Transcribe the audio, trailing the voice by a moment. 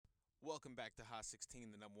Welcome back to Hot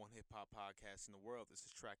 16, the number one hip hop podcast in the world. This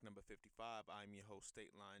is track number 55. I'm your host,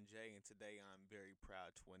 State Line J, and today I'm very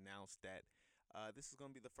proud to announce that this is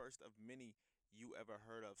going to be the first of many You Ever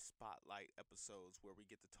Heard of Spotlight episodes where we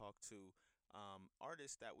get to talk to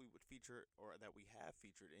artists that we would feature or that we have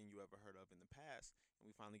featured in You Ever Heard of in the past,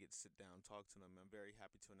 and we finally get to sit down and talk to them. I'm very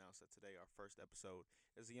happy to announce that today our first episode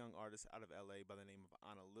is a young artist out of LA by the name of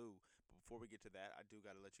Ana Lu. But before we get to that, I do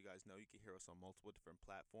got to let you guys know you can hear us on multiple different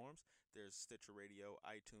platforms. There's Stitcher Radio,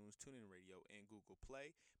 iTunes, TuneIn Radio, and Google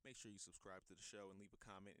Play. Make sure you subscribe to the show and leave a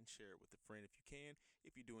comment and share it with a friend if you can.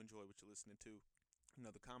 If you do enjoy what you're listening to,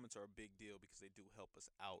 the comments are a big deal because they do help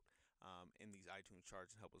us out in these iTunes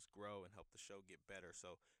charts and help us grow and help the show get better.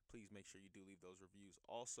 So please make sure you do leave those reviews.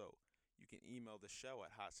 Also, you can email the show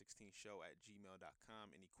at hot16show@gmail.com.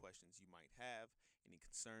 Any questions you might have, any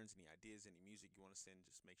concerns, any ideas, any music you want to send,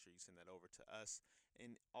 just make sure you send that over to us.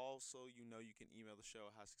 And also, you can email the show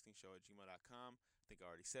at hot16show@gmail.com. I think I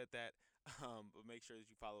already said that. But make sure that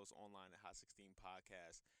you follow us online at Hot16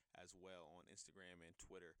 Podcast as well on Instagram and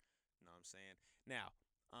Twitter. You know what I'm saying? Now,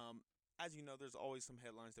 as you know, there's always some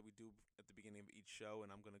headlines that we do at the beginning of each show,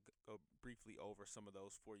 and I'm going to go briefly over some of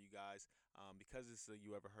those for you guys. Because this is a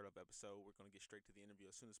You Ever Heard of episode, we're going to get straight to the interview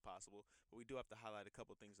as soon as possible, but we do have to highlight a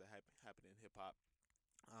couple of things that happen in hip hop.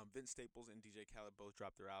 Vince Staples and DJ Khaled both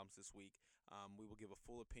dropped their albums this week. We will give a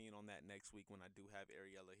full opinion on that next week when I do have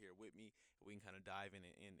Ariella here with me. We can kind of dive in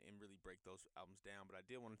and really break those albums down. But I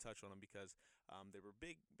did want to touch on them because they were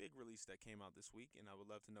big release that came out this week, and I would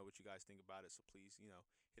love to know what you guys think about it. So please,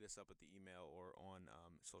 hit us up at the email or on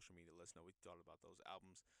social media. Let us know what you thought about those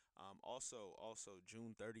albums. Also,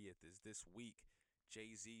 June 30th is this week.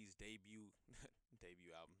 Jay-Z's debut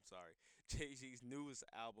album, sorry. Jay-Z's newest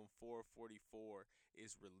album, 444,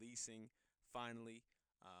 is releasing finally.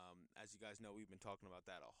 As you guys know, we've been talking about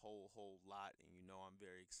that a whole lot, and I'm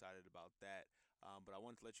very excited about that. But I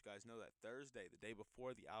wanted to let you guys know that Thursday, the day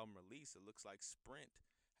before the album release, it looks like Sprint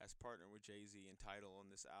has partnered with Jay-Z and Tidal on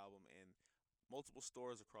this album, and multiple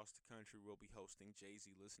stores across the country will be hosting Jay-Z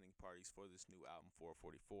listening parties for this new album,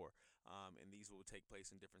 444. And these will take place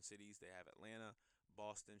in different cities. They have Atlanta,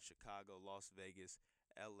 Boston, Chicago, Las Vegas,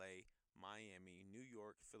 LA, Miami, New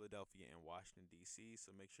York, Philadelphia, and Washington, D.C.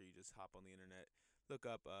 So make sure you just hop on the internet, look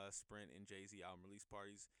up Sprint and Jay-Z album release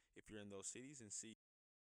parties if you're in those cities, and see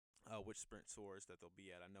which Sprint stores that they'll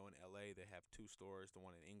be at. I know in LA they have two stores, the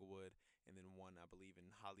one in Inglewood and then one I believe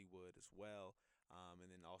in Hollywood as well.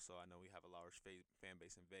 And then also I know we have a large fan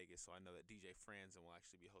base in Vegas, so I know that DJ Franzen will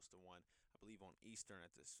actually be hosting one, I believe on Eastern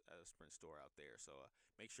at a Sprint store out there. So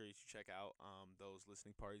make sure you check out those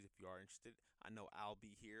listening parties if you are interested. I know I'll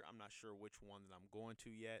be here. I'm not sure which one that I'm going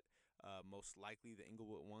to yet. Most likely the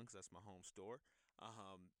Inglewood one because that's my home store.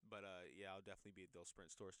 But yeah, I'll definitely be at those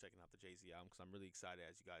Sprint stores checking out the Jay-Z album because I'm really excited,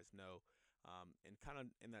 as you guys know. And kind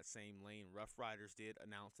of in that same lane, Rough Riders did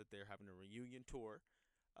announce that they're having a reunion tour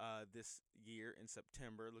this year in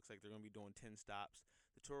September. Looks like they're going to be doing 10 stops.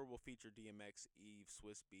 The tour will feature DMX, Eve,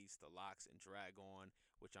 Swiss Beats, The Lox, and Drag-On,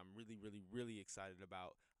 which I'm really excited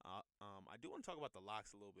about. I do want to talk about The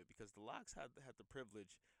Lox a little bit because The Lox had the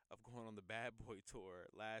privilege of going on the Bad Boy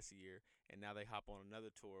tour last year, and now they hop on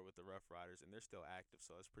another tour with the Rough Riders, and they're still active,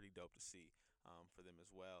 so it's pretty dope to see for them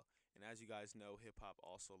as well. And as you guys know, hip-hop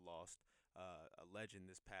also lost a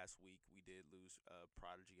legend this past week. We did lose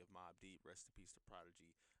Prodigy of Mobb Deep. Rest in peace to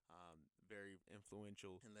Prodigy. Very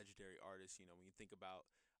influential and legendary artist. When you think about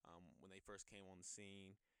when they first came on the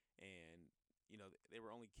scene, and they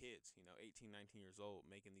were only kids, 18, 19 years old,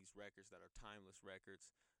 making these records that are timeless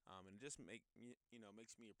records. And it just makes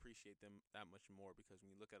me appreciate them that much more because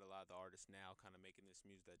when you look at a lot of the artists now kind of making this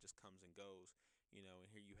music that just comes and goes, and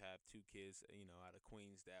here you have two kids, out of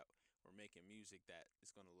Queens that were making music that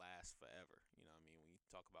is going to last forever. When you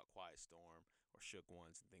talk about Quiet Storm or Shook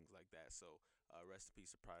Ones and things like that. So rest in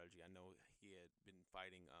peace to Prodigy. I know he had been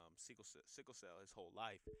fighting sickle cell his whole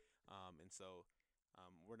life. And so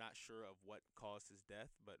we're not sure of what caused his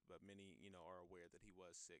death, but many are aware that he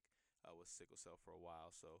was sick with sickle cell for a while.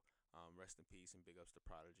 So rest in peace and big ups to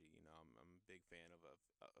Prodigy. I'm a big fan of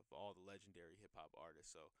all the legendary hip hop artists.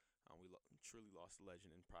 So we truly lost a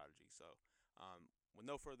legend in Prodigy. So with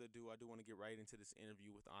no further ado, I do want to get right into this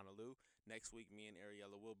interview with Ana Lu. Next week, me and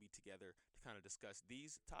Ariella will be together to kind of discuss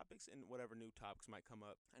these topics and whatever new topics might come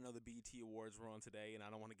up. I know the BET Awards were on today, and I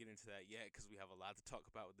don't want to get into that yet because we have a lot to talk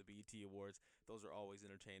about with the BET Awards. Those are always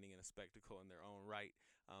entertaining and a spectacle in their own right.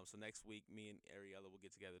 So next week, me and Ariella will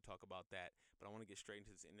get together to talk about that. But I want to get straight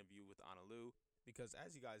into this interview with Ana Lu. because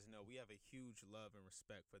as you guys know, we have a huge love and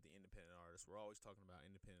respect for the independent artists. We're always talking about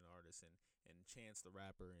independent artists, and Chance the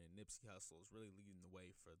Rapper and Nipsey Hussle is really leading the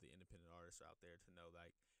way for the independent artists out there to know,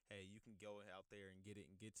 like, hey, you can go out there and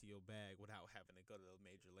get to your bag without having to go to the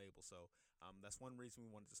major label. So that's one reason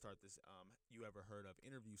we wanted to start this You Ever Heard Of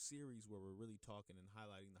interview series, where we're really talking and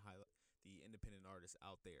highlighting the independent artists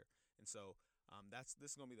out there. And so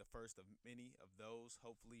this is gonna be the first of many of those.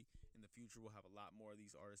 Hopefully, in the future, we'll have a lot more of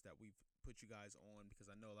these artists that we've put you guys on, because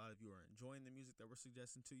I know a lot of you are enjoying the music that we're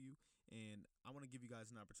suggesting to you, and I want to give you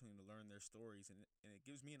guys an opportunity to learn their stories, and it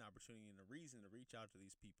gives me an opportunity and a reason to reach out to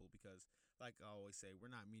these people, because, like I always say,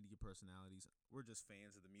 we're not media personalities. We're just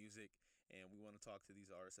fans of the music, and we want to talk to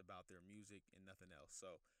these artists about their music and nothing else.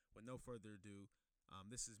 So, with no further ado,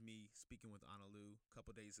 this is me speaking with Analu a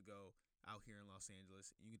couple days ago out here in Los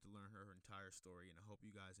Angeles. You get to learn her entire story, and I hope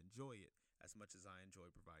you guys enjoy it as much as I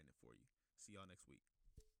enjoy providing it for you. See y'all next week.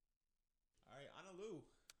 All right, Analu,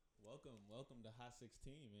 welcome to Hot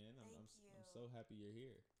 16, man. I'm so happy you're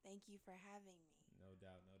here. Thank you for having me. No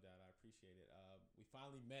doubt. I appreciate it. We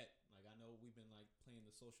finally met. Like, I know we've been like playing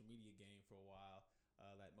the social media game for a while,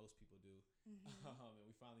 like most people do, and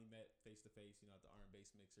we finally met face to face, at the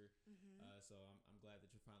R&Bass Mixer. So I'm glad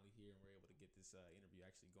that you're finally here and we're able to get this interview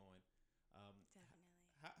actually going. Definitely.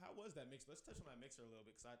 How was that mix? Let's touch on that mixer a little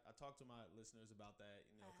bit, because I talked to my listeners about that,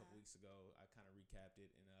 a couple weeks ago. I kind of recapped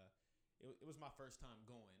it, and it was my first time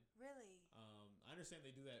going. Really? I understand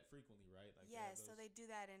they do that frequently, right? Like, yes, so they do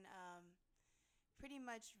that in pretty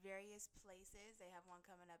much various places. They have one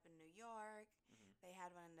coming up in New York. They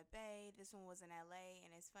had one in the Bay. This one was in LA,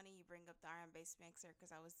 and it's funny you bring up the R&Bass Mixer,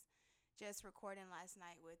 because I was just recording last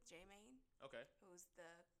night with J-Mane. Okay. Who's the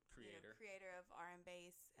creator of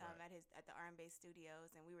R&Bass right. at the R&Bass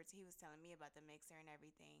Studios, and he was telling me about the mixer and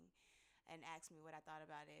everything, and asked me what I thought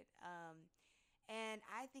about it. And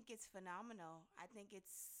I think it's phenomenal. I think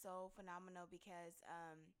it's so phenomenal because,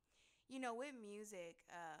 with music,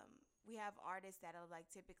 we have artists that have like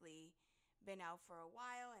typically been out for a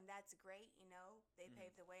while, and that's great. They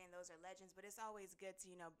paved the way, and those are legends. But it's always good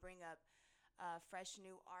to bring up fresh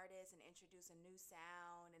new artists and introduce a new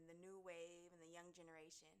sound and the new wave and the young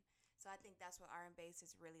generation. So I think that's what R&Bass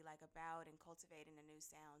is really like about, and cultivating a new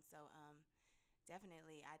sound. So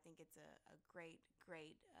definitely, I think it's a great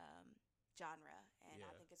genre, and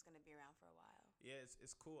I think it's going to be around for a while. Yeah,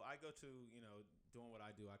 it's cool. I go to, doing what I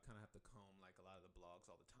do, I kind of have to comb like a lot of the blogs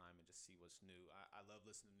all the time and just see what's new. I love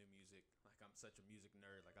listening to new music. Like, I'm such a music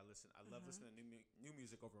nerd. Like, I love listening to new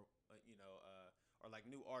music over, or like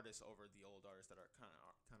new artists over the old artists that are kind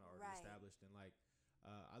of already established. And like,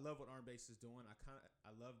 I love what R&Bass is doing.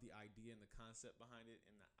 I love the idea and the concept behind it,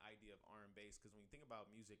 and the idea of R&Bass, because when you think about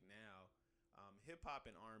music now, hip hop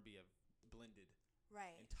and R&B have blended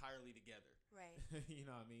entirely together. Right. You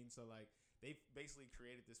know what I mean? So like, they've basically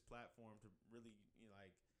created this platform to really,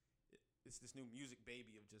 it's this new music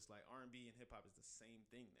baby of just like R&B and hip hop is the same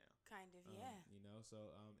thing now. Kind of, yeah. So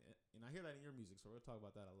and I hear that in your music, so we'll talk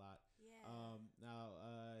about that a lot. Yeah. Now,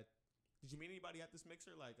 did you meet anybody at this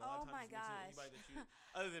mixer? Like, a lot of times, my gosh. Anybody that you,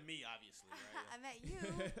 other than me, obviously, right? I met you.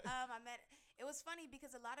 It was funny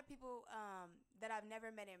because a lot of people that I've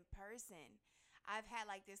never met in person, I've had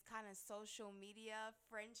like this kind of social media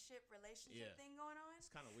friendship relationship thing going on. It's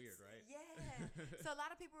kind of weird, right? Yeah. So a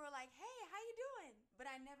lot of people were like, "Hey, how you doing?" But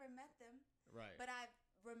I never met them. Right. But I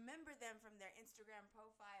remember them from their Instagram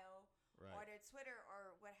profile or their Twitter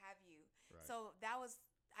or what have you. Right. So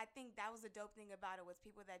I think that was the dope thing about it, was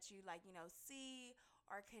people that you like, see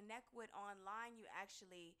or connect with online, you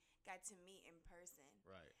actually got to meet in person.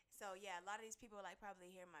 Right. So yeah, a lot of these people like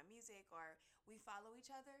probably hear my music or we follow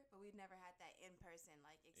each other, but we've never had that in person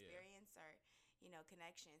like experience or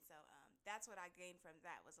connection. So that's what I gained from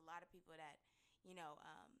that, was a lot of people that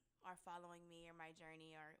are following me or my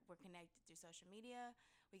journey, or we're connected through social media.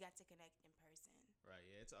 We got to connect in person. Right.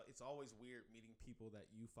 Yeah. It's always weird meeting people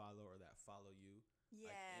that you follow or that follow you.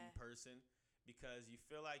 Yeah. Like, in person, because you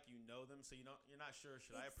feel like you know them, so you're not sure,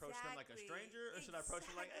 should I approach them like a stranger, or should I approach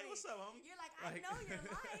them like, hey, what's up, homie? You're like, I know your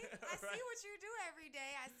life. I see what you do every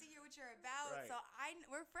day. I see what you're about. Right. So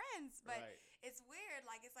we're friends, but it's weird.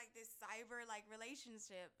 Like, it's like this cyber like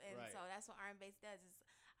relationship, and so that's what R&Bass does. Is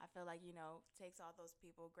I feel like takes all those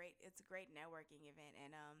people. It's a great networking event,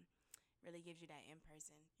 and really gives you that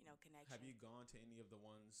in-person, connection. Have you gone to any of the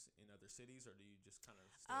ones in other cities, or do you just kind of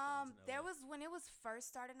stay in LA? There was, when it was first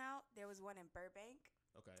starting out, there was one in Burbank.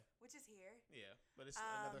 Okay. Which is here. Yeah, but it's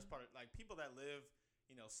another part of, like, people that live,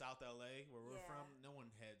 South LA, where we're from, no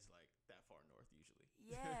one heads like that far north usually.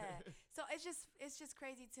 Yeah. So it's just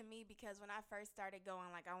crazy to me, because when I first started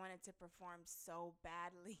going, like, I wanted to perform so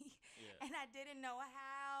badly, and I didn't know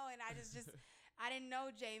how, and I just I didn't know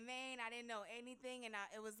J-Mane. I didn't know anything, and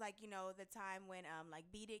it was like the time when like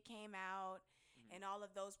Beat It came out, Hmm. and all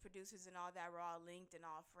of those producers and all that were all linked and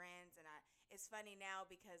all friends. And it's funny now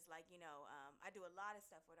because like I do a lot of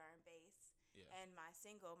stuff with R&B, Yeah. and my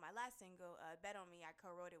last single, "Bet on Me," I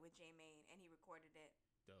co-wrote it with J-Mane, and he recorded it.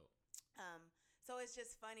 Dope. Um, so it's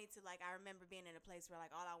just funny to like I remember being in a place where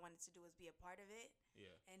like all I wanted to do was be a part of it, Yeah.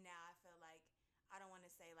 and now I feel like I don't want to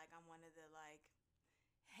say like I'm one of the like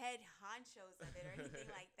head honchos of it or anything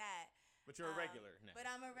like that. But you're a regular now. But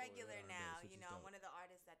I'm a With regular R&B, now. which is I'm dope. one of the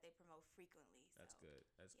artists that they promote frequently. So That's good.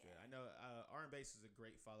 That's good. yeah. I know R&Base is a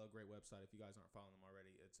great follow, great website. If you guys aren't following them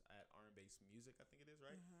already, it's at R&Base Music, I think it is,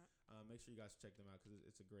 right? Make sure you guys check them out because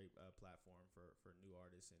it's a great platform for new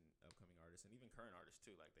artists and upcoming artists and even current artists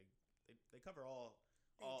too. Like they cover all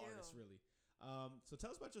do. artists really. So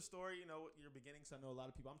tell us about your story. You know your beginnings. I know a lot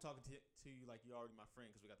of people. I'm talking to you like you're already my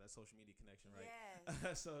friend because we got that social media connection, right?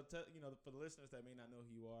 Yes. So for the listeners that may not know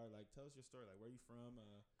who you are, like tell us your story. Like where are you from?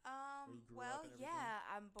 Where you grew Well, up and everything? yeah,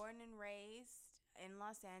 I'm born and raised in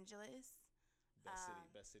Los Angeles.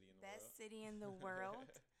 Best city in the Best world. city in the world.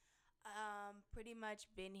 Pretty much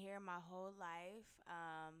been here my whole life.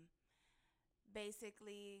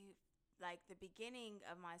 Basically, like the beginning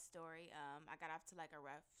of my story, I got off to like a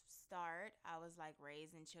rough start. I was like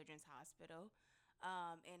raised in Children's Hospital,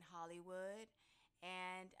 in Hollywood,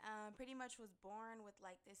 and pretty much was born with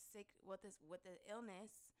like this sick with the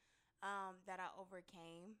illness, that I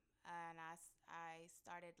overcame, and I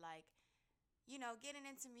started like getting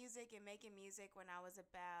into music and making music when I was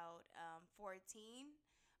about 14.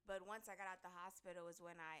 But once I got out the hospital was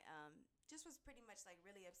when I just was pretty much like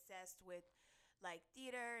really obsessed with like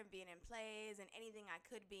theater and being in plays and anything I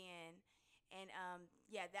could be in. And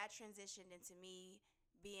yeah, that transitioned into me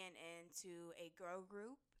being into a girl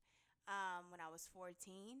group when I was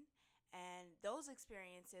 14. And those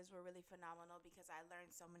experiences were really phenomenal because I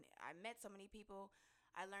met so many people.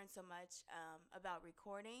 I learned so much about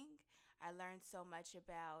recording. I learned so much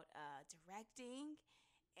about directing.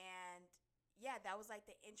 And yeah, that was like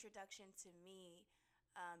the introduction to me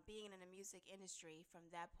being in the music industry. From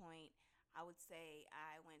that point, I would say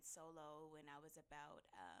I went solo when I was about,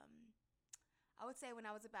 I would say when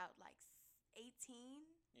I was about like 18,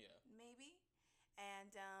 Yeah. maybe.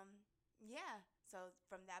 And yeah, so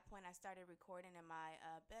from that point, I started recording in my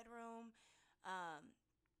bedroom, um,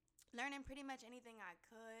 learning pretty much anything I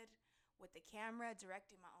could with the camera,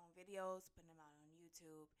 directing my own videos, putting them out on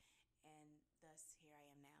YouTube, and thus here I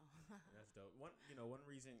am now. That's dope. One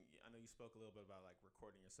reason I know you spoke a little bit about like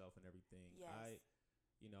recording yourself and everything. Yes.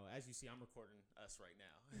 As you see, I'm recording us right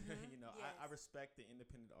now. Mhm. Yes. I respect the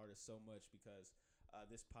independent artists so much because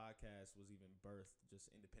this podcast was even birthed just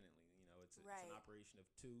independently. It's an Right. operation of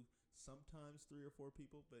two, sometimes three or four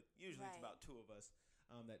people, but usually it's Right. about two of us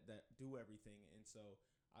that do everything. And so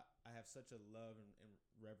I have such a love and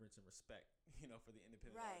reverence and respect, for the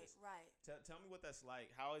independent Right. artists. Right. Tell me what that's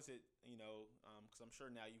like. How is it, because I'm sure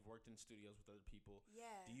now you've worked in studios with other people.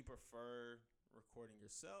 Yeah. Do you prefer recording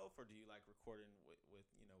yourself, or do you like recording with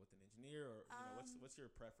an engineer, or what's your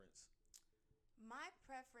preference? My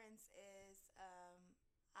preference is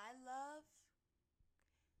I love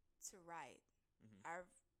to write. Hmm.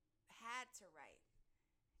 I've had to write.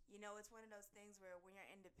 It's one of those things where when you're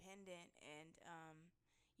independent and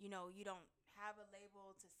you don't have a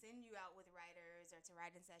label to send you out with writers or to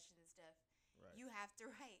write in sessions and stuff. Right. You have to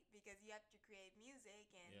write because you have to create music,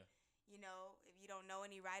 and Yeah. if you don't know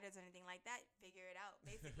any writers or anything like that, figure it out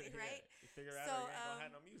basically, Yeah. right? You figure it out, So, or you ain't gonna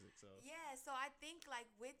have no music. So Yeah, so I think like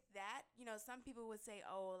with that, some people would say,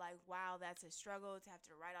 "Oh, like wow, that's a struggle to have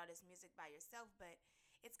to write all this music by yourself," but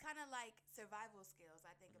it's kind of like survival skills.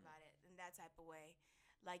 I think Mhm. about it in that type of way.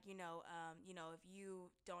 Like if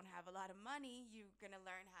you don't have a lot of money, you're gonna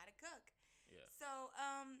learn how to cook. yeah. So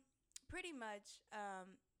pretty much,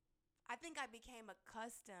 I think I became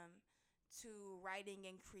accustomed to writing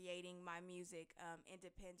and creating my music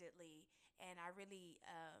independently, and I really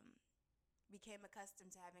became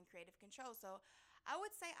accustomed to having creative control. So I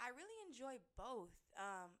would say I really enjoy both.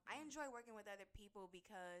 I Mhm. enjoy working with other people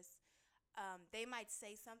because they might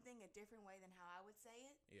say something a different way than how I would say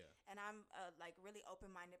it, Yeah. and I'm a like really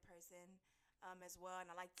open-minded person as well, and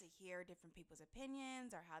I like to hear different people's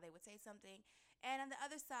opinions or how they would say something. And on the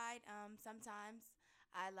other side, sometimes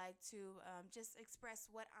I like to just express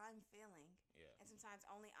what I'm feeling, Yeah. and sometimes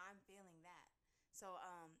only I'm feeling that. So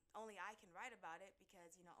only I can write about it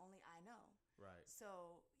because only I know. Right.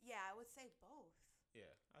 So yeah, I would say both.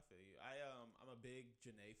 Yeah. I feel you. I'm a big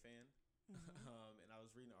Janae fan. Mhm. And I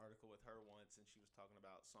was reading an article with her once, and she was talking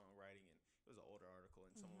about songwriting, and it was an older article,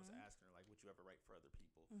 and someone was Mhm. asking her like, "Would you ever write for other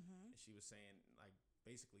people?" Mhm. And she was saying like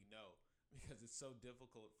basically no. because it's so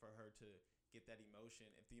difficult for her to get that emotion.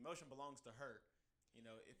 If the emotion belongs to her,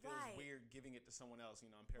 it feels Right. weird giving it to someone else.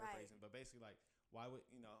 I'm Right. paraphrasing, but basically, like, why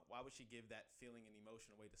would she give that feeling and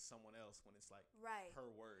emotion away to someone else when it's like Right. her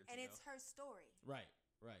words? And it's her story. Right,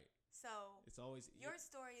 right. So It's always your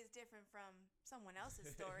story is different from someone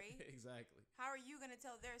else's story. Exactly. How are you going to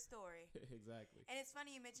tell their story? Exactly. And it's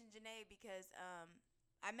funny you mentioned Janae because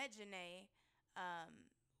I met Janae,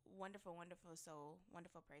 wonderful, wonderful soul,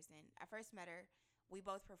 wonderful person. I first met her. We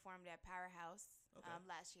both performed at Powerhouse Okay.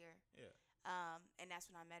 last year. Yeah. And that's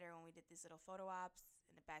when I met her when we did these little photo ops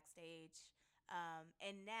in the backstage.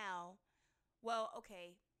 And now, well,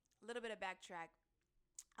 okay, a little bit of backtrack.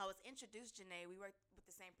 I was introduced Janae. We work with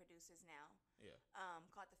the same producers now. Yeah.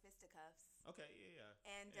 Called the Fisticuffs. Okay. Yeah.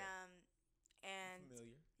 And Yeah. and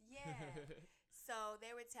Familiar. yeah. So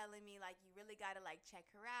they were telling me like you really gotta like check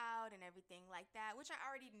her out and everything like that, which I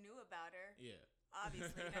already knew about her. Yeah.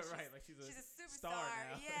 Obviously, you know, Right. Like she's a superstar. star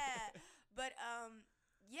now. Yeah. But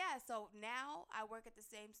yeah. So now I work at the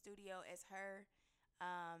same studio as her,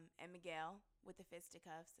 and Miguel with the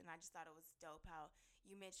Fisticuffs, and I just thought it was dope how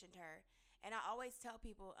you mentioned her. And I always tell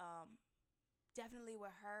people, definitely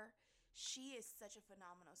with her, she is such a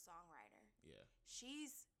phenomenal songwriter. Yeah.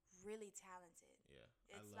 She's really talented. Yeah.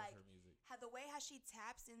 I It's love like her music. how the way how she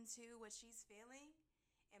taps into what she's feeling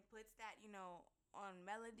and puts that, on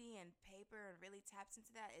melody and paper and really taps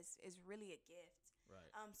into that is really a gift.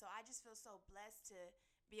 Right. So I just feel so blessed to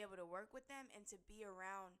be able to work with them and to be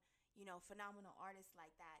around, phenomenal artists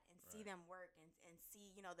like that and see Right. them work and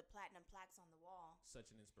see, the platinum plaques on the wall. Such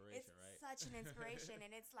an inspiration, It's right? such an inspiration.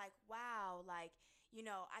 And it's like, wow, like,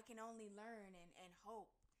 I can only learn and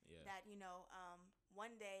hope Yeah. that,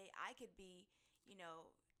 one day I could be,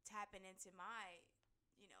 tapping into my,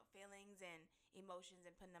 feelings and emotions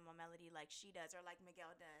and putting them on melody like she does or like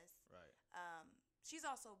Miguel does. Right. She's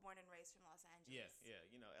also born and raised from Los Angeles. Yeah, yeah.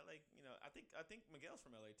 LA. I think Miguel's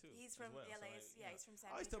from LA too. He's as from well. LA. So, He's from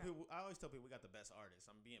San I always tell Pedro. people. I always tell people we got the best artists.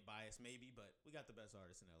 I'm being biased, maybe, but we got the best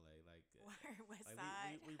artists in LA. Like, West like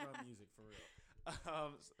Side. we run music for real.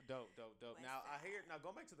 Dope. West Now I Side. hear. Now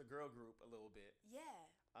going back to the girl group a little bit. Yeah.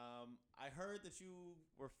 I heard that you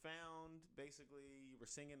were found. Basically, you were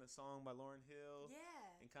singing a song by Lauryn Hill.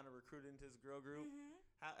 Yeah. And kind of recruited into this girl group. Mhm.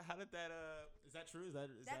 How did that? Is that true?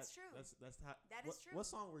 That's true. That's how. That is true. What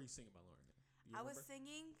song were you singing by Lauryn Hill? Do you I was remember?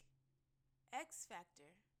 singing X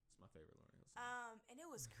Factor. It's my favorite Lauryn Hill song. And it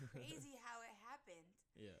was crazy how it happened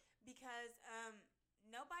Yeah. because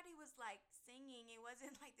nobody was like singing. It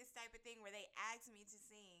wasn't like this type of thing where they asked me to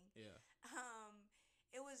sing. Yeah.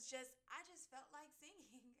 It was just I just felt like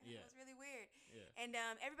singing. Yeah. It was really weird. Yeah. And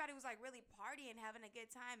everybody was like really partying, having a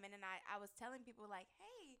good time. And then I was telling people like,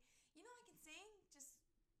 hey, I can sing. Just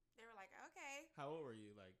they were like, okay. How old were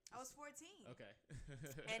you? Like I was 14. Okay.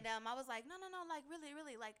 And I was like, no, like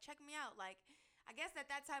really, like check me out. Like I guess at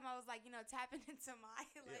that time I was like, tapping into my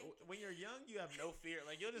Yeah, like. when you're young, you have no fear.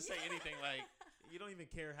 Like you'll just say anything. Like you don't even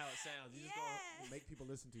care how it sounds. You just go Yeah. make people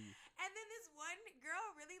listen to you. And then this one girl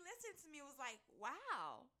really listened to me. Was like,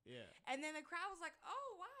 wow. Yeah. And then the crowd was like, oh,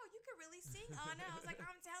 wow, you could really sing, Anna. I was like,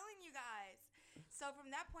 I'm telling you guys. So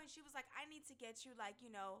from that point, she was like, I need to get you, like,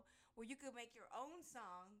 where you could make your own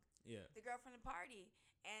song, Yeah. The Girl from the Party.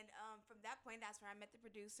 And from that point, that's where I met the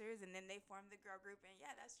producers. And then they formed the girl group. And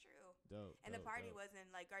yeah, that's true. Dope. And the party dope. was in,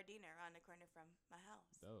 like, Gardena around the corner from my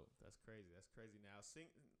house. Dope. That's crazy. Now,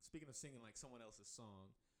 speaking of singing like someone else's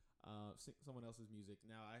song, someone else's music.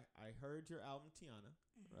 Now, I heard your album Tiana,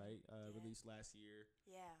 Mhm. right? Yeah. Released last year.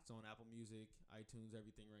 Yeah. It's on Apple Music, iTunes,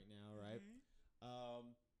 everything right now, right?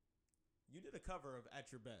 Mhm. You did a cover of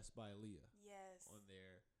 "At Your Best" by Aaliyah Yes. on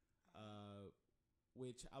there,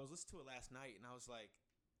 which I was listening to it last night, and I was like,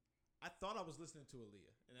 I thought I was listening to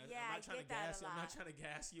Aaliyah, and Yeah, I'm I not trying to get that gas a you. I'm not lot. trying to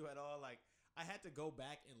gas you at all. Like I had to go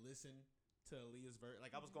back and listen to Aaliyah's verse.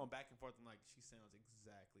 Like I was Mhm. going back and forth. I'm like, she sounds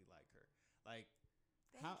exactly like her. Like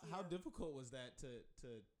Thank how you. difficult was that to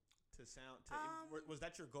sound? Was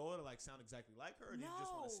that your goal to like sound exactly like her, or did you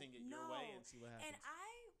just want to sing it your way no. and see what happens? And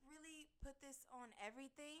I really put this on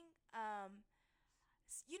everything.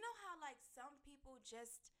 You know how like some people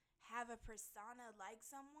just have a persona like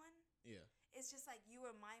someone? Yeah, It's just like you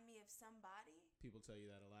remind me of somebody. people tell you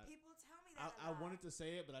that a lot. People tell me that I a lot. wanted to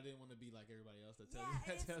say it, but I didn't want to be like everybody else that tells Yeah, you,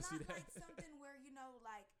 and it's tells not you that. like something where,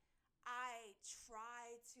 like I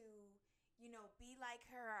try to, be like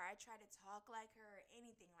her or I try to talk like her or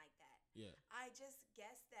anything like that. Yeah, I just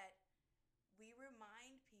guess that we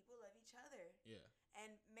remind people of each other. yeah,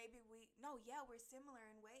 And maybe we're similar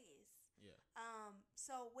in ways. yeah.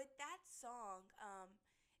 So with that song,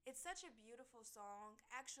 it's such a beautiful song.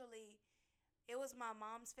 Actually, it was my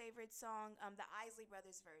mom's favorite song, the Isley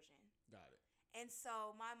Brothers version. Got it. And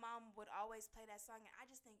so my mom would always play that song, and I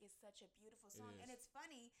just think it's such a beautiful It song. is. And it's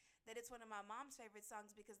funny that it's one of my mom's favorite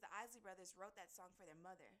songs because the Isley Brothers wrote that song for their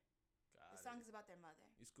mother. Got The song it. is about their mother.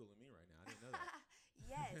 You schooling me right now. I didn't know that.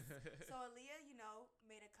 Yes. So Aaliyah,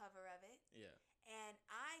 made a cover of it. Yeah. And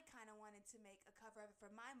I kind of wanted to make a cover of it for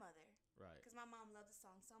my mother Right. because my mom loved the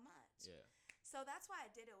song so much. Yeah. So that's why I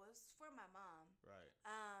did it. It was for my mom. Right.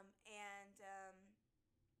 And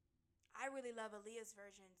I really love Aaliyah's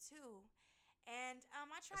version too. And I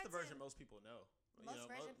tried That's the version most people know. Most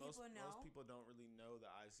version people know. Most people don't really know the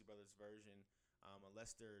Isley Brothers version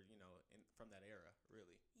unless they're from that era,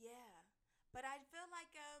 really. Yeah, but I feel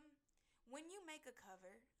like when you make a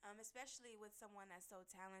cover, especially with someone that's so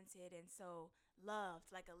talented and so loved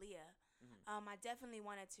like Aaliyah, I definitely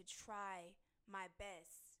wanted to try my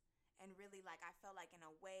best and really like I felt like in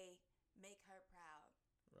a way make her proud.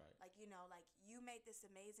 Right. Like like you made this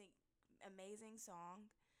amazing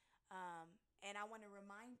song, and I want to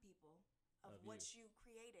remind people of what you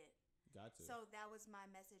created. Got to. So that was my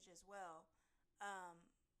message as well,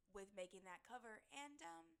 with making that cover. And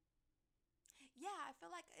yeah, I feel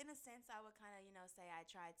like in a sense I would kind of say I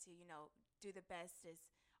tried to do the bestest,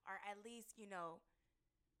 or at least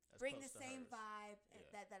As bring close the to same hers. vibe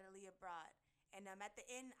Yeah. that Aaliyah brought. And at the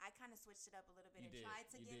end, I kind of switched it up a little bit and tried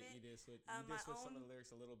to give it You did switch. my You did switch some own- of the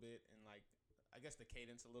lyrics a little bit, and like I guess the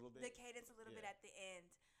cadence a little bit. the cadence a little bit Yeah. at the end.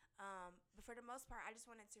 But for the most part, I just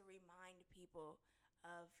wanted to remind people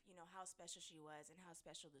of how special she was and how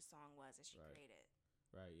special the song was that she Right. created.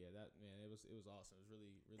 Right. Yeah. That man. It was awesome. It was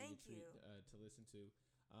really Thank a treat you. to listen to.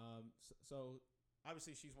 So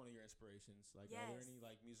obviously she's one of your inspirations. Like, are there Yes. any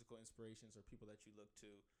like musical inspirations or people that you look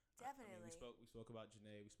to? Definitely. I mean, we spoke about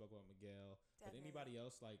Janae. We spoke about Miguel. But Definitely. anybody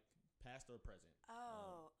else like past or present?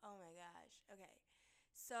 Oh my gosh. Okay.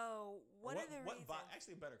 So what are the reasons?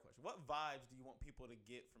 Actually, a better question. What vibes do you want people to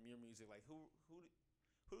get from your music? Like, who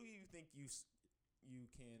do you think you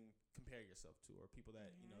can compare yourself to, or people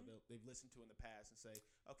that they've listened to in the past and say,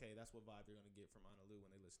 okay, that's what vibe they're gonna get from Ana Lu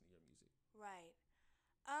when they listen to your music? Right.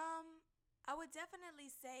 I would definitely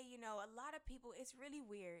say, a lot of people, it's really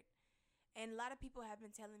weird. And a lot of people have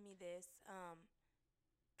been telling me this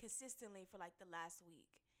consistently for like the last week.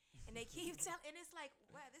 And they keep telling, and it's like,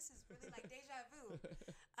 wow, this is really like deja vu.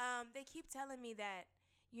 They keep telling me that,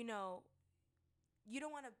 you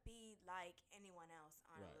don't want to be like anyone else,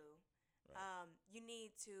 Ana Right. Lu. Right. You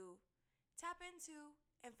need to tap into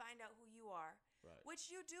and find out who you are, Right. which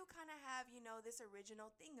you do kind of have, this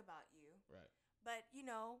original thing about you. Right. But,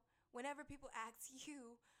 whenever people ask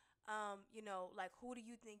you, like, who do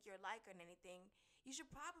you think you're like or anything, you should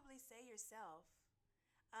probably say yourself.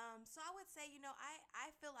 So I would say, I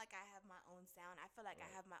feel like I have my own sound. I feel like I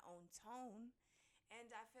Right. have my own tone. And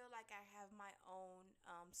I feel like I have my own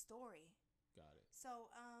story. Got it. So,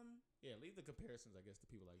 Yeah, leave the comparisons, I guess, to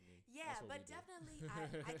people like me. yeah, That's what but we do. definitely,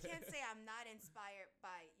 I can't say I'm not inspired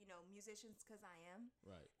by, musicians because I am.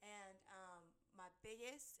 Right. And my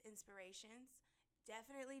biggest inspirations,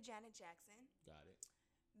 definitely Janet Jackson. Got it.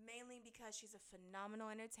 Mainly because she's a phenomenal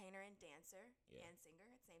entertainer and dancer Yeah. and singer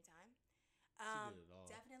at the same time. She did it all.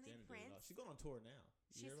 Definitely Janet did it Prince. all. She's going on tour now.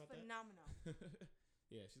 You She's hear about phenomenal. that?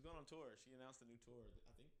 Yeah, she's going on tour. She announced a new tour.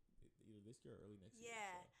 I think either this year or early next year.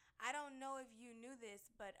 Yeah. So. I don't know if you knew this,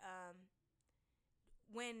 but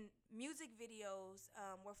when music videos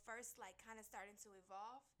were first like kind of starting to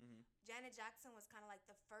evolve, Janet Jackson was kind of like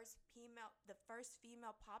the first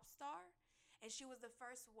female pop star, and she was the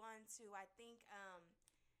first one to, I think,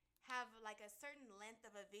 have like a certain length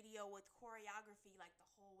of a video with choreography like the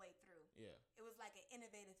whole way through. Yeah. It was like an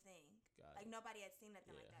innovative thing. Got Like it. nobody had seen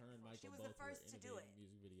nothing Yeah, like that her and before. Michael She was both the first were to do it innovating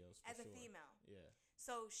music videos for as a sure. female. Yeah.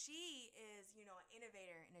 So she is, an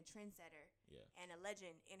innovator and a trendsetter Yeah. and a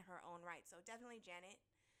legend in her own right. So definitely Janet.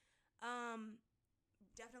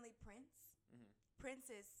 Definitely Prince. Mm-hmm. Prince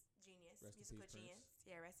is genius, Rest in musical peace, genius. Prince.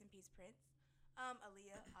 Yeah, rest in peace, Prince.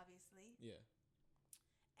 Aaliyah, obviously, Yeah.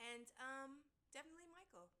 and definitely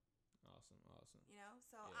Michael. Awesome.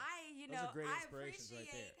 So Yeah. I, Those are great I inspirations right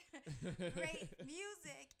appreciate there. great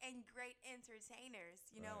music and great entertainers.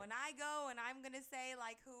 Right. When I go and I'm gonna say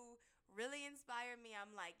like who really inspired me,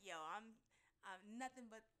 I'm like, yo, I'm nothing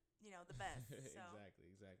but the best. So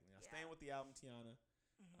Exactly. Now, Yeah. staying with the album, Tiana,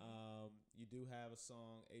 mhm. you do have a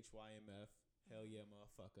song, HYMF, Hell Yeah,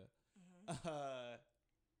 Motherfucker. Mhm.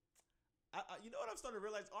 You know what I'm starting to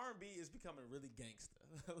realize? R&B is becoming really gangsta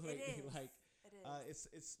It lately. is. Like, It is.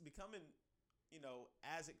 it's becoming,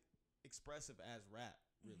 as expressive as rap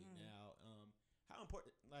really Mhm. now. How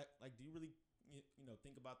important? Like, do you really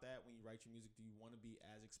think about that when you write your music? Do you want to be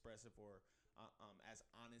as expressive, or as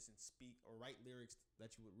honest and speak or write lyrics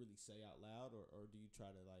that you would really say out loud, or do you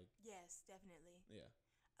try to like? Yes, definitely. Yeah.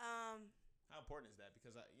 Um, How important is that?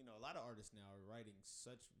 Because a lot of artists now are writing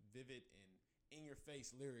such vivid and in your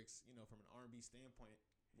face lyrics, from an R&B standpoint,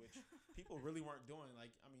 which people really weren't doing.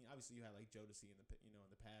 Like, I mean, obviously you had like Jodeci in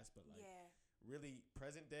the past, but like yeah. really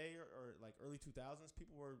present day or like early 2000s,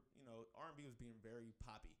 people were, R&B was being very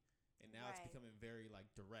poppy. And now it's Right. becoming very like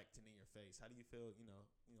direct and in your face. How do you feel?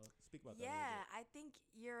 Speak about that a little Yeah, bit. I think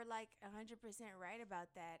you're like 100% right about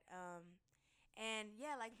that. And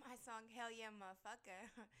yeah, like my song "Hell Yeah, Motherfucker."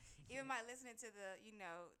 Even by listening to the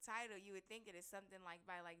title, you would think it is something like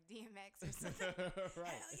by like DMX or something.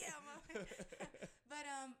 Right. Hell yeah, motherfucker. But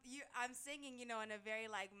I'm singing, in a very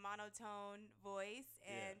like monotone voice,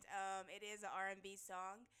 Yeah. and it is an R&B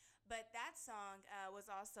song. But that song was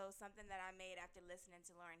also something that I made after listening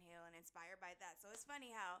to Lauryn Hill and inspired by that. So it's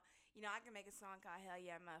funny how I can make a song called "Hell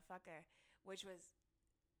Yeah, Motherfucker," which was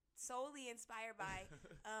solely inspired by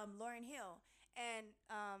Lauryn Hill. And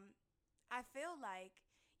I feel like,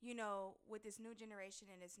 with this new generation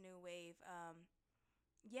and this new wave,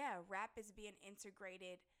 yeah, rap is being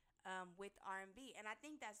integrated with R&B. And I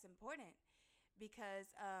think that's important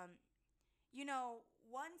because,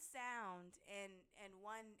 one sound and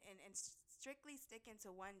one and strictly sticking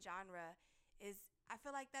to one genre is, I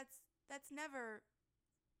feel like that's never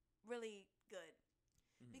really good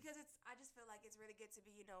Mhm. because I just feel like it's really good to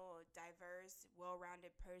be a diverse,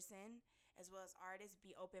 well-rounded person as well as artists.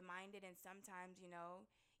 Be open-minded, and sometimes you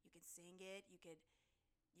can sing it, you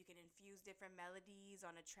can infuse different melodies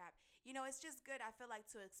on a trap. It's just good, I feel like,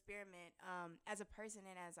 to experiment as a person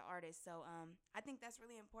and as an artist. So I think that's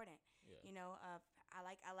really important. Yeah.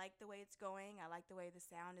 I like the way it's going. I like the way the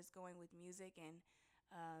sound is going with music, and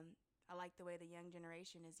I like the way the young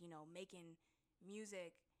generation is making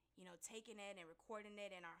music, taking it and recording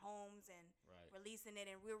it in our homes and Right. releasing it,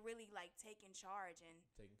 and we're really like taking charge and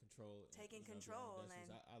Taking control. taking of your own control, destinies.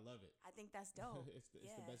 and I love it. I think that's dope. It's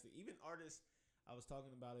Yeah. the best thing. Even artists, I was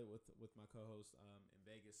talking about it with my co-host in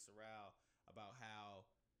Vegas, Sorrel, about how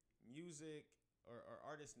music or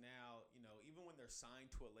artists now, even when they're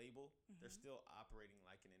signed to a label, they're Mhm. still operating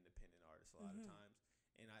like an independent artist a lot of Mhm. times.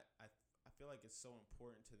 And I feel like it's so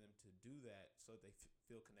important to them to do that so that they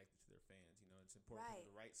feel connected to their fans. It's important for Right.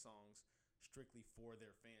 them to write songs strictly for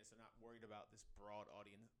their fans. They're not worried about this broad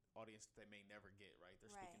audience that they may never get, right? They're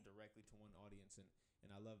Right. speaking directly to one audience, and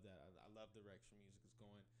I love that. I love the direction music is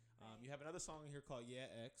going. Right. You have another song in here called "Yeah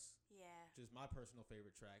X," Yeah. which is my personal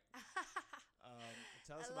favorite track.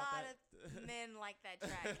 Tell us A about lot that. of men like that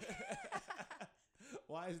track.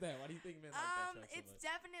 Why is that? Why do you think men like that track so It's much?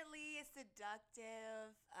 definitely a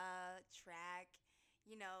seductive track.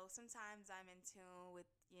 Sometimes I'm in tune with,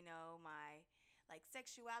 my like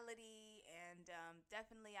sexuality, and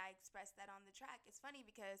definitely I express that on the track. It's funny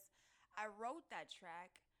because I wrote that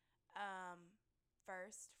track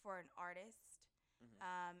first for an artist,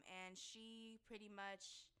 Mhm. and she pretty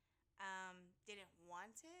much didn't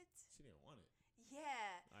want it. She didn't want it.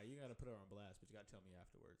 Yeah. You gotta put her on blast, but you gotta tell me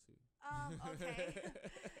afterward too. Okay.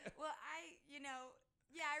 Well,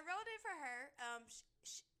 yeah, I wrote it for her.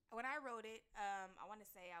 When I wrote it, I want to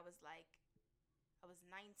say I was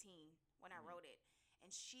 19 when I Mhm. wrote it,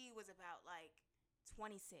 and she was about like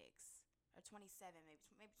 26 or 27, maybe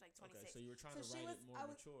like Okay, 26. so you were trying So to she write was, it more I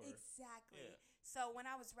was mature. exactly. Yeah. So when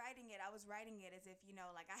I was writing it as if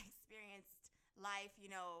like I experienced life,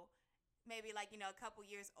 maybe like a couple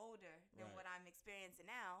years older than Right. what I'm experiencing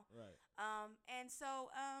now. Right. And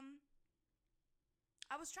so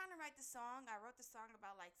I was trying to write the song. I wrote the song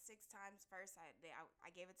about like 6 times first. I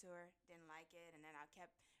gave it to her, didn't like it, and then I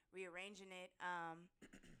kept rearranging it.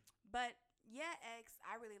 But Yeah X,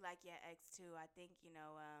 I really like Yeah X too. I think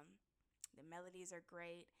the melodies are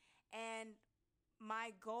great, and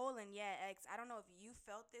my goal in Yeah X, I don't know if you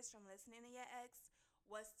felt this from listening to Yeah X,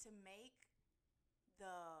 was to make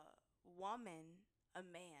the woman a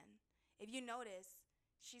man. If you notice,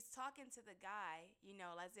 she's talking to the guy,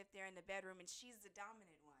 as if they're in the bedroom, and she's the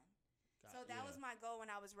dominant one. So that was my goal when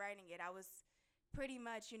I was writing it. I was pretty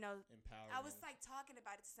much, empowering. I was like talking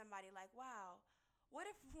about it to somebody, like, wow, what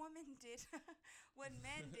if women did what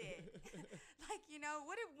men did? Like,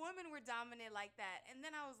 what if women were dominant like that? And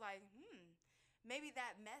then I was like, maybe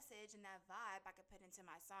that message and that vibe I could put into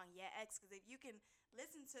my song, Yeah X, because if you can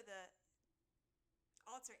listen to the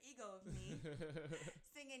alter ego of me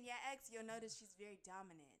singing Yeah X, you'll notice she's very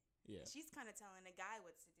dominant. Yeah. She's kind of telling the guy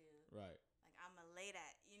what to do. Right. Like, I'm going to lay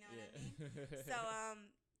that, you know Yeah. what I mean? So,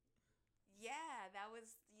 yeah, that was,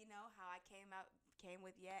 how I came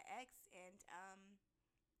with Yeah X, and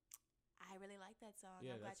I really like that song.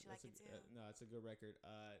 Yeah, I'm glad that's you like a, it too. no, it's a good record.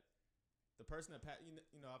 the person that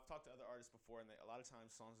I've talked to other artists before, and a lot of times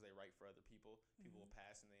songs they write for other people, people will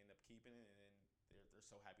pass and they end up keeping it, and then they're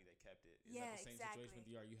so happy they kept it. Is that the same situation with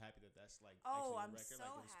you? Are you happy that that's like Oh, actually a I'm record, so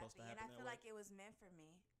like it was supposed to happy, and happen I that feel way? like it was meant for me.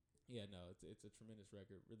 Yeah, no, it's a tremendous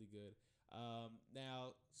record, really good.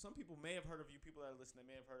 Now, some people may have heard of you. People that are listening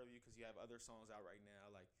may have heard of you because you have other songs out right now.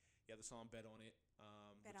 Like you have the song "Bet on It."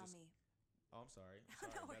 Bet on me. Oh, I'm sorry.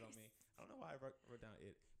 I'm sorry. No Bet on worries. me. I don't know why I wrote down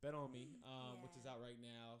it. Bet on me, which is Yeah. out right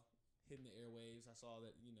now, hitting the airwaves. I saw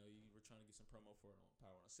that you were trying to get some promo for it on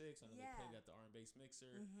Power 106. I know they Yeah. played it at the R&Bass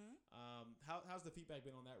Mixer. Mm-hmm. How's the feedback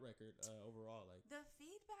been on that record overall? Like, The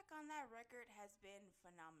feedback on that record has been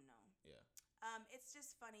phenomenal. yeah, It's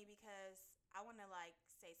just funny because I want to like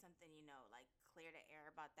say something, like clear the air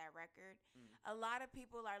about that record. Mm. A lot of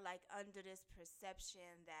people are like under this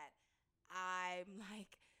perception that I'm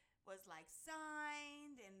like was like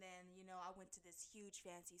signed, and then I went to this huge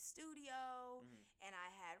fancy studio Mhm. and I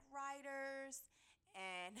had writers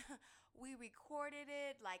and we recorded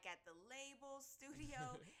it like at the label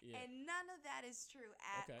studio yeah. and none of that is true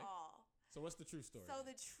at Okay. all. So what's the true story? So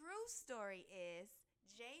the true story is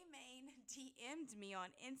J Main DM'd me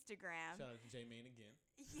on Instagram. Shout out to J Main again.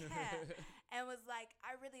 Yeah. And was like,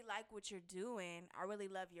 I really like what you're doing. I really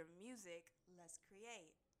love your music. Let's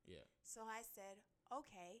create. Yeah. So I said,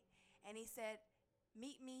 okay. And he said,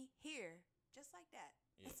 meet me here. Just like that.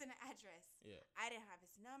 Yeah. It's an address. Yeah. I didn't have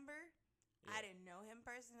his number. Yeah. I didn't know him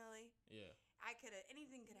personally. Yeah.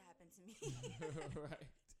 Anything could have happened to me. Right.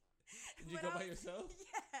 Did you But go by I was- yourself?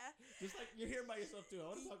 Yeah. Just like you're here by yourself too.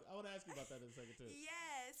 I want to ask you about that in a second too.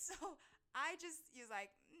 Yeah. So he was like,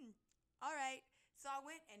 all right. So I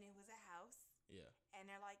went and it was a house. Yeah. And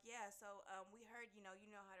they're like, yeah, so we heard, you know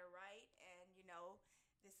how to write, and,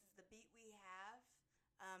 this is the beat we have.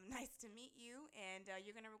 Nice to meet you, and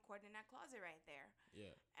you're going to record in that closet right there.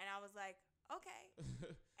 Yeah. And I was like, okay.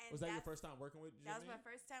 And Was that your first time working with J That was Main? my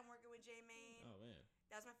first time working with J Main. Oh man.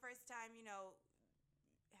 That was my first time,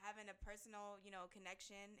 having a personal,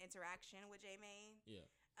 connection, interaction with J Main. Yeah.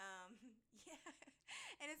 Yeah.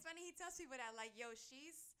 And it's funny, he tells people that, like, yo,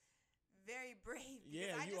 she's very brave. because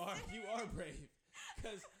Yeah, I you just- are. You are brave.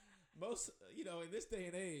 Because most, in this day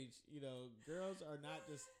and age, girls are not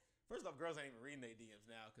just. First off, girls ain't even reading their DMs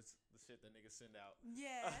now because the shit that niggas send out.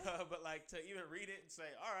 Yeah. But like to even read it and say,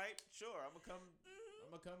 all right, sure, I'm gonna come. Mhm.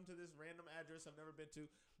 I'm gonna come to this random address I've never been to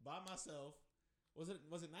by myself. Was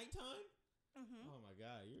it nighttime? Mm-hmm. Oh my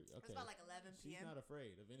God, you're It okay. was about like 11 She's p.m. not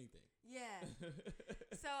afraid of anything. Yeah.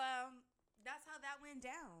 So that's how that went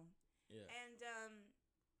down. Yeah. And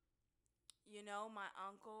my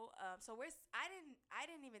uncle. So I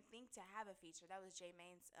didn't even think to have a feature. That was J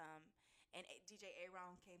Main's. And DJ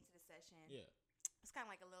Aaron came to the session. Yeah. It's kind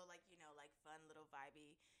of like a little like fun little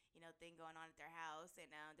vibey thing going on at their house, and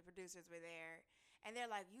the producers were there, and they're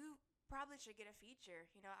like, you probably should get a feature.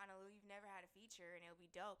 I know you've never had a feature, and it'll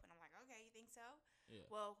be dope. And I'm like, okay, you think so? Yeah.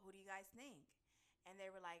 Well, who do you guys think? And they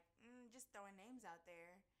were like, just throwing names out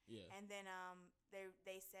there. Yeah. And then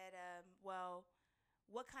they said, well,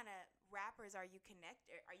 what kind of rappers are you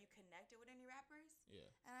connected? Are you connected with any rappers? Yeah.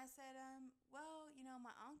 And I said, well,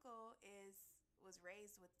 my uncle was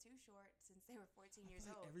raised with Too Short since they were 14 years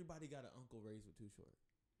Like old. everybody got an uncle raised with Too Short.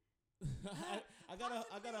 I got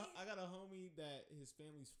a homie that his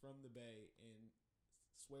family's from the Bay and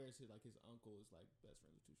swears his uncle is like best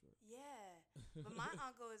friends with Too Short. Yeah, but my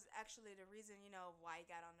uncle is actually the reason why he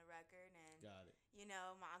got on the record, and Got it.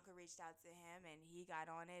 my uncle reached out to him and he got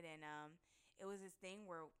on it, and it was this thing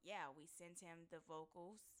where we sent him the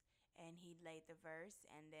vocals and he laid the verse,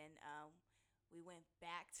 and then we went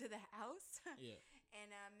back to the house Yeah. and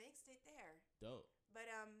mixed it there. Dope. But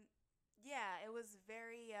it was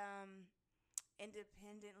very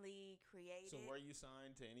independently created. So were you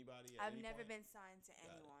signed to anybody? At I've any never point? been signed to Got it.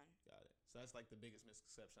 anyone. Got it. So that's like the biggest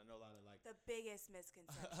misconception. I know a lot of The biggest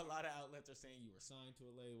misconception. a lot of outlets are saying you were signed to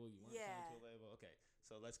a label, you weren't signed to a label. Okay,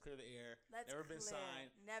 so let's clear the air. Let's Never been clear. signed.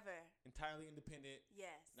 Never. Entirely independent.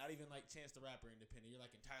 Yes. Not even like Chance the Rapper independent. You're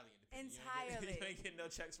like entirely independent. Entirely. You ain't getting no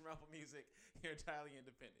checks from Apple Music. You're entirely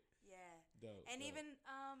independent. Yeah. Dope. And dope. even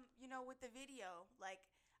with the video, like,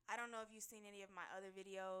 I don't know if you've seen any of my other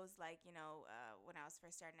videos, like, when I was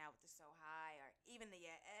first starting out with the So High, or even the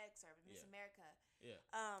Yeah X or Miss Yeah. America.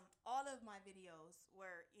 Yeah. All of my videos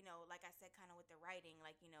were, like I said, kind of with the writing,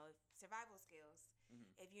 like, if survival skills.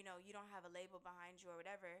 Mhm. If you don't have a label behind you or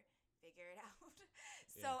whatever, figure it out.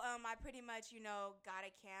 So I pretty much got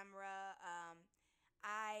a camera.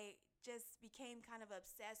 I just became kind of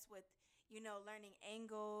obsessed with learning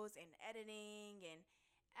angles and editing and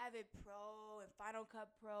Avid Pro and Final Cut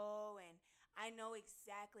Pro, and I know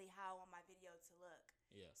exactly how I want my video to look.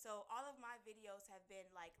 Yeah. So all of my videos have been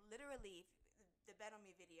like literally the Bet on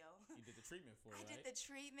Me video. You did the treatment for it, I right? did the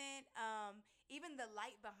treatment. Even the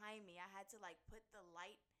light behind me, I had to like put the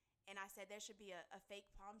light, and I said there should be a fake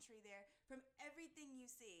palm tree there. From everything you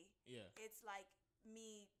see, Yeah. it's like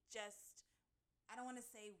me just, I don't want to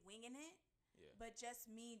say winging it, Yeah. but just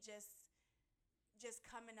me just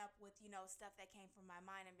coming up with, stuff that came from my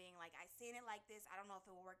mind and being like, I seen it like this. I don't know if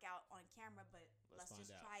it will work out on camera, but let's find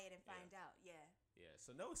just out. try it and Yeah. find out. Yeah. Yeah,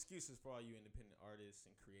 so no excuses for all you independent artists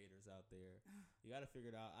and creators out there. You got to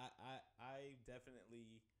figure it out. I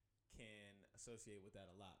definitely can associate with that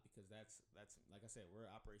a lot because that's like I said, we're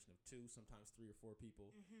an operation of 2, sometimes 3 or 4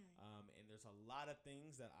 people, and there's a lot of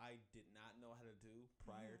things that I did not know how to do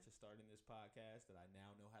prior to starting this podcast that I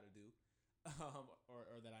now know how to do,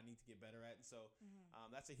 or that I need to get better at. And so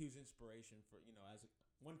that's a huge inspiration for as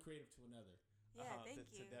one creative to another. Yeah, thank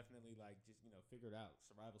to you. definitely like just figure it out.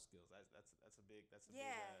 Survival skills. That's a big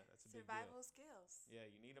Yeah, that's a big survival deal. skills. Yeah,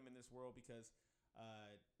 you need them in this world because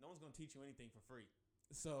no one's gonna teach you anything for free.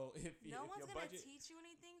 So if No if one's your gonna budget, teach you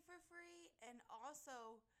anything for free, and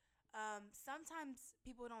also, sometimes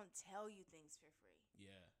people don't tell you things for free.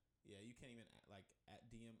 yeah, you can't even like at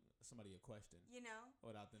DM somebody a question You know,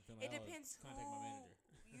 without them feeling it like, depends contact my who manager.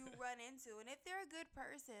 you run into, and if they're a good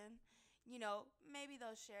person, maybe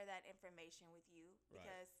they'll share that information with you Right.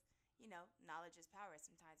 because knowledge is power.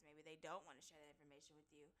 Sometimes maybe they don't want to share that information with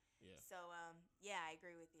you. Yeah. So, yeah, I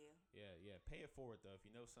agree with you. Yeah. Pay it forward though. If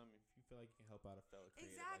you know something, if you feel like you can help out a fellow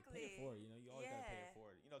creator, like, pay it Exactly. forward. You always gotta pay it Yeah.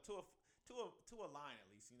 forward. To a line at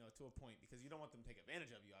least. To a point because you don't want them to take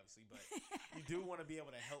advantage of you, obviously, but you do want to be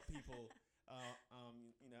able to help people.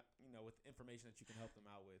 With information that you can help them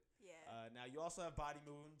out with. Yeah. Now you also have Body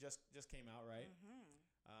Moving just came out, right?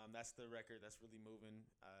 Mm-hmm. That's the record that's really moving.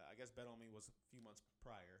 I guess Bet on Me was a few months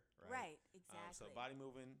prior, right? Right. Exactly. So Body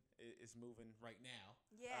Moving is moving right now.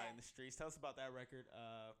 Yeah. In the streets. Tell us about that record.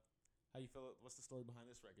 How you feel? What's the story behind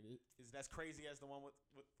this record? Is it as crazy as the one with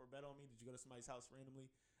for Bet on Me? Did you go to somebody's house randomly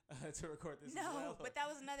to record this? No, as well? but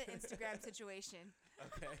that was another Instagram situation.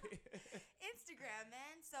 Okay. Instagram,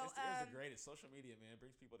 man. So Instagram's the greatest. Social media, man,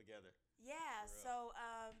 brings people together. yeah. For real. So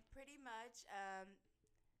pretty much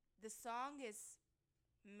the song is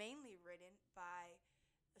mainly written by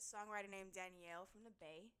a songwriter named Danielle from the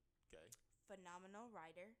Bay. Okay. Phenomenal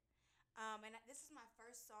writer. And this is my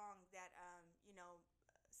first song that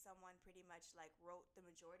someone pretty much like wrote the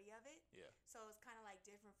majority of it. Yeah. So it's kind of like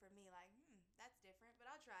different for me. Like, that's different, but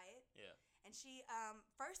I'll try it. Yeah. And she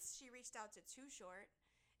first she reached out to Too Short.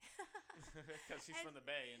 Because she's from the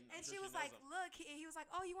Bay, and And I'm she sure was knows like, him. "Look," he was like,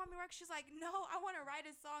 "Oh, you want me to work?" She's like, "No, I want to write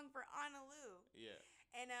a song for Anna Lou." Yeah.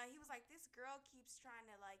 And he was like, "This girl keeps trying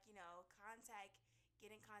to get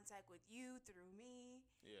in contact with you through me."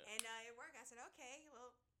 Yeah. And it worked. I said, "Okay,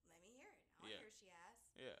 well, let me hear it. I'll Yeah. hear what she has."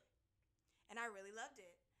 Yeah. And I really loved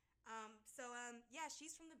it. Yeah,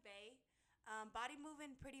 she's from the Bay. Body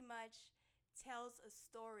Moving pretty much tells a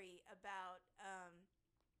story about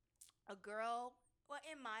a girl. Well,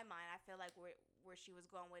 in my mind, I feel like where she was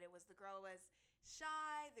going with it was the girl was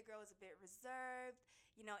shy. The girl was a bit reserved,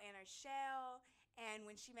 in her shell. And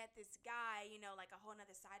when she met this guy, like a whole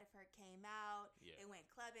nother side of her came out. Yeah. They went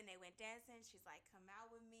clubbing, they went dancing. She's like, "Come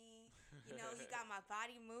out with me. You got my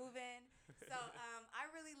body moving." So I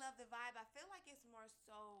really love the vibe. I feel like it's more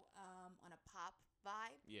so on a pop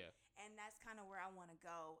vibe. Yeah. And that's kind of where I want to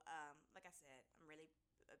go. Like I said, I'm really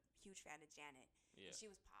a huge fan of Janet. Yeah. And she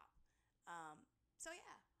was pop. So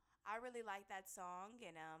yeah, I really like that song,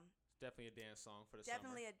 and It's definitely a dance song for the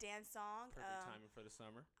definitely summer. a dance song. Perfect timing for the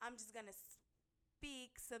summer. I'm just gonna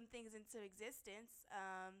speak some things into existence.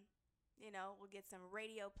 We'll get some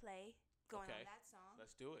radio play going Okay. on that song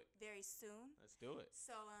Let's do it. very soon. Let's do it.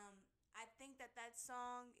 So I think that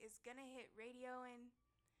song is gonna hit radio and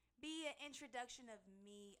be an introduction of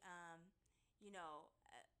me,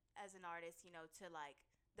 as an artist, to like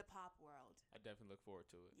the pop world. I definitely look forward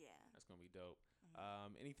to it. Yeah. That's gonna be dope.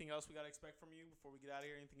 Anything else we gotta expect from you before we get out of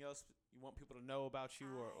here? Anything else you want people to know about you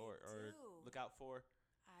or I do. look out for?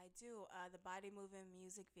 I do. The Body Moving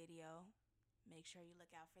music video. Make sure you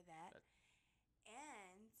look out for that.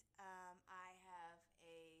 And I have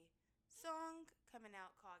a song coming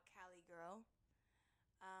out called Cali Girl.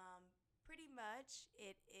 Pretty much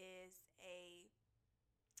it is a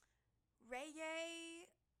reggae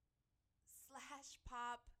 /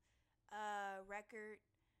 pop record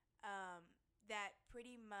that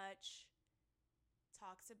pretty much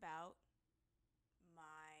talks about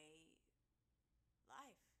my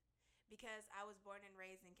life, because I was born and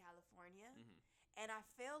raised in California. And I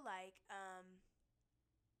feel like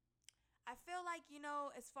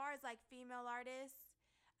as far as like female artists,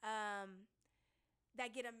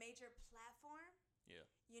 that get a major platform. Yeah.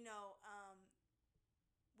 You know,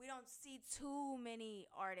 we don't see too many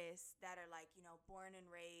artists that are like, born and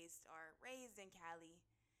raised or raised in Cali.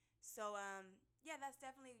 So yeah, that's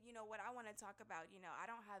definitely, what I want to talk about. I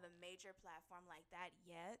don't have a major platform like that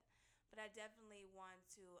yet, but I definitely want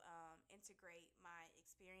to integrate my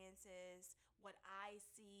experiences, what I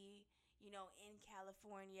see, in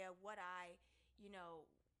California, what I, you know,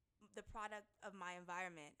 the product of my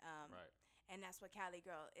environment. Right. And that's what Cali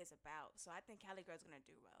Girl is about. So I think Cali Girl is gonna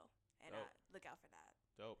do well, and Dope. look out for that,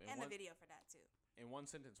 Dope. and the video for that too. In one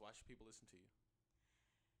sentence, why should people listen to you?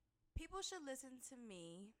 People should listen to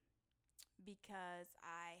me because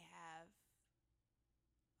I have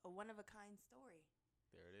a one of a kind story.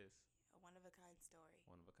 There it is. A one of a kind story.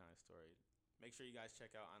 One of a kind story. Make sure you guys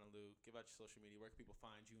check out Analu. Give out your social media. Where can people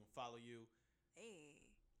find you and follow you? Hey.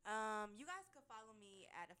 You guys could follow me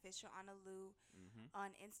at official Analu Mm-hmm. on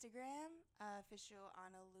Instagram, official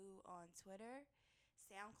Analu on Twitter,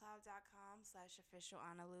 SoundCloud.com/official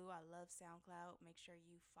Analu. I love SoundCloud. Make sure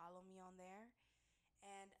you follow me on there.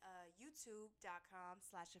 And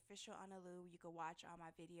YouTube.com/official Analu. You can watch all my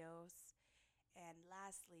videos. And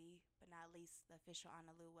lastly, but not least, the official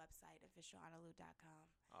Analu website, officialanalu.com.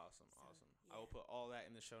 Awesome, So, awesome. I yeah. will put all that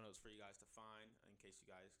in the show notes for you guys to find in case you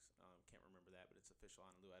guys can't remember that, but it's official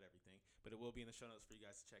Analu at everything. But it will be in the show notes for you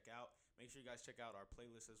guys to check out. Make sure you guys check out our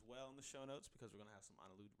playlist as well in the show notes because we're going to have some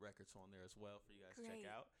Analu records on there as well for you guys to check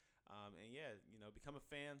Great. out. And yeah, become a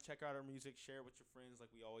fan, check out our music, share it with your friends like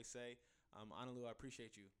we always say. Analu, I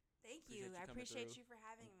appreciate you. Thank Appreciate you. you I coming appreciate through. you for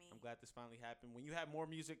having me. I'm glad this finally happened. When you have more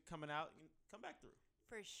music coming out, come back through.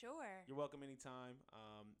 For sure. You're welcome anytime.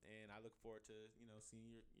 And I look forward to seeing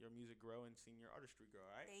your music grow and seeing your artistry grow.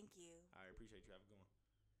 All right. Thank you. I appreciate you. Have a good one.